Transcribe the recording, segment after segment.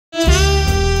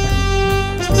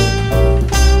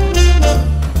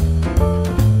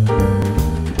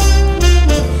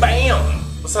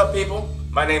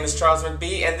My name is Charles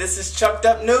McBee, and this is Chucked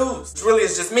Up News. It really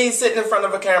is just me sitting in front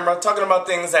of a camera talking about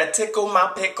things that tickle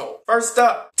my pickle. First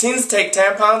up, teens take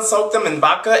tampons, soak them in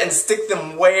vodka, and stick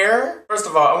them where? First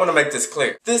of all, I want to make this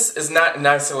clear. This is not an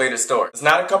isolated story. It's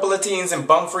not a couple of teens in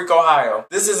Bumfreak, Ohio.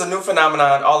 This is a new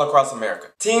phenomenon all across America.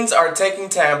 Teens are taking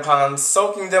tampons,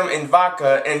 soaking them in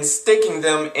vodka, and sticking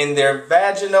them in their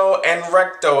vaginal and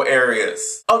rectal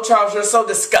areas. Oh, Charles, you're so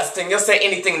disgusting. You'll say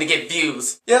anything to get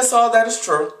views. Yes, all that is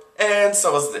true. And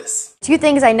so is this. Two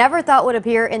things I never thought would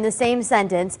appear in the same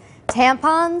sentence: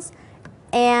 tampons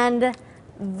and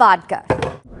vodka.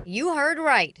 You heard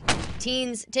right.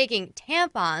 Teens taking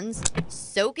tampons,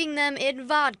 soaking them in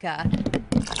vodka,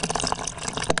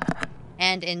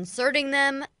 and inserting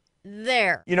them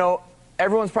there. You know,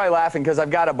 everyone's probably laughing because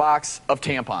I've got a box of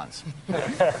tampons.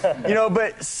 You know,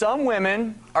 but some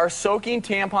women are soaking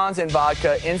tampons in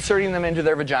vodka, inserting them into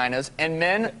their vaginas, and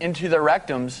men into their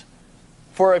rectums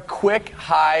for a quick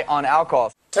high on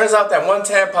alcohol. Turns out that one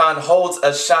tampon holds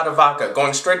a shot of vodka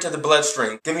going straight to the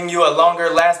bloodstream, giving you a longer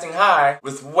lasting high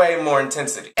with way more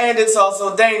intensity. And it's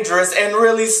also dangerous and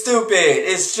really stupid.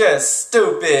 It's just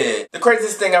stupid. The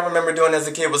craziest thing I remember doing as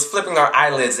a kid was flipping our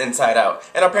eyelids inside out.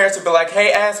 And our parents would be like,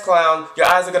 "Hey, ass clown, your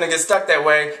eyes are gonna get stuck that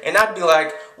way." And I'd be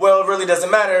like, "Well, it really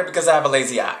doesn't matter because I have a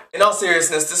lazy eye." In all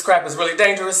seriousness, this crap is really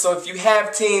dangerous, so if you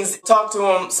have teens, talk to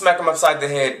them, smack them upside the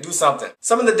head, do something.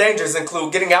 Some of the dangers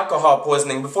include getting alcohol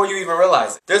poisoning before you even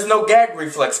realize it. There's no gag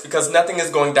reflex because nothing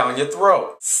is going down your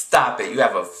throat. Stop it, you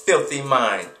have a filthy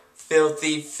mind.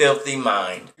 Filthy, filthy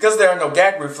mind. Because there are no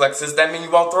gag reflexes, that means you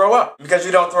won't throw up. Because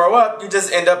you don't throw up, you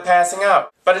just end up passing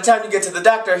out. By the time you get to the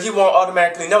doctor, he won't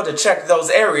automatically know to check those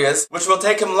areas, which will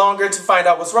take him longer to find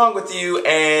out what's wrong with you,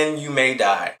 and you may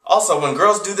die. Also, when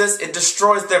girls do this, it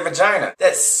destroys their vagina.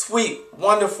 That sweet,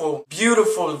 wonderful,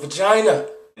 beautiful vagina.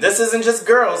 This isn't just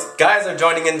girls, guys are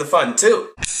joining in the fun too.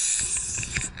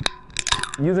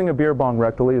 Using a beer bong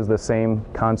rectally is the same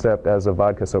concept as a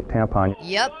vodka-soaked tampon.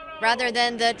 Yep, rather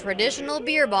than the traditional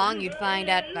beer bong you'd find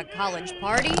at a college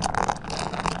party,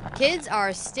 kids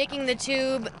are sticking the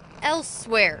tube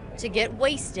elsewhere to get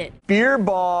wasted. Beer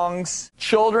bongs,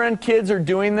 children, kids are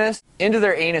doing this into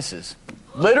their anuses.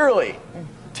 Literally,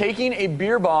 taking a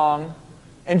beer bong,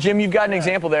 and Jim, you've got an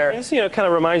example there. This, kind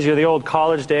of reminds you of the old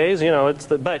college days,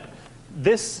 but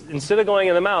this, instead of going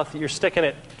in the mouth, you're sticking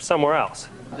it somewhere else.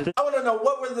 I want to know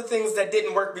what were the things that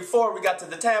didn't work before we got to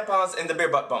the tampons and the beer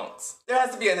butt bongs. There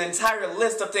has to be an entire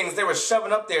list of things they were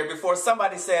shoving up there before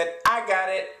somebody said, "I got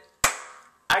it.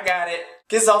 I got it."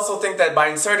 Kids also think that by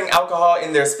inserting alcohol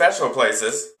in their special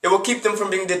places, it will keep them from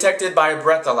being detected by a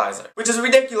breathalyzer. Which is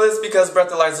ridiculous because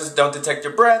breathalyzers don't detect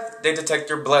your breath, they detect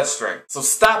your bloodstream. So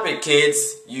stop it, kids,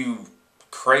 you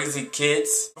crazy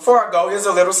kids. Before I go, here's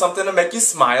a little something to make you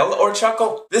smile or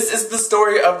chuckle. This is the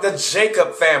story of the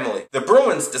Jacob family. The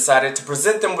Bruins decided to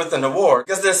present them with an award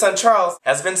because their son Charles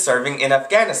has been serving in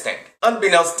Afghanistan.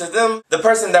 Unbeknownst to them, the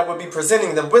person that would be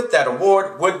presenting them with that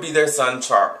award would be their son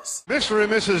Charles. Mr.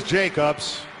 and Mrs.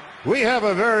 Jacobs, we have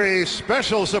a very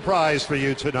special surprise for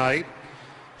you tonight.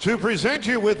 To present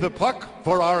you with the puck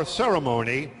for our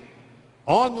ceremony,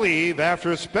 on leave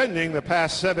after spending the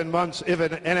past 7 months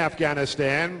in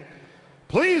Afghanistan,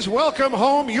 please welcome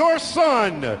home your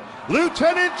son,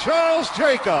 Lieutenant Charles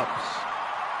Jacobs.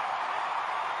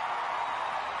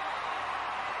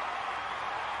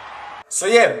 So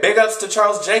yeah, big ups to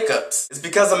Charles Jacobs. It's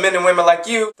because of men and women like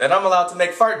you that I'm allowed to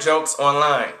make fart jokes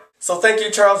online. So thank you,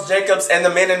 Charles Jacobs, and the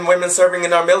men and women serving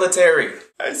in our military.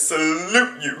 I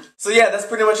salute you. So yeah, that's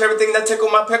pretty much everything that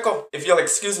tickled my pickle. If you'll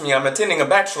excuse me, I'm attending a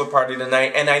bachelor party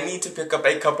tonight, and I need to pick up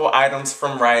a couple items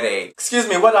from Rite Aid. Excuse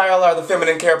me, what aisle are the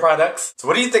feminine care products? So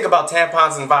what do you think about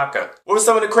tampons and vodka? What were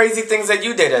some of the crazy things that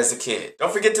you did as a kid?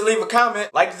 Don't forget to leave a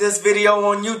comment, like this video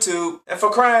on YouTube, and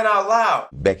for crying out loud,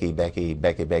 Becky,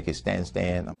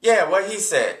 stand. yeah, what he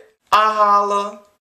said. I holla.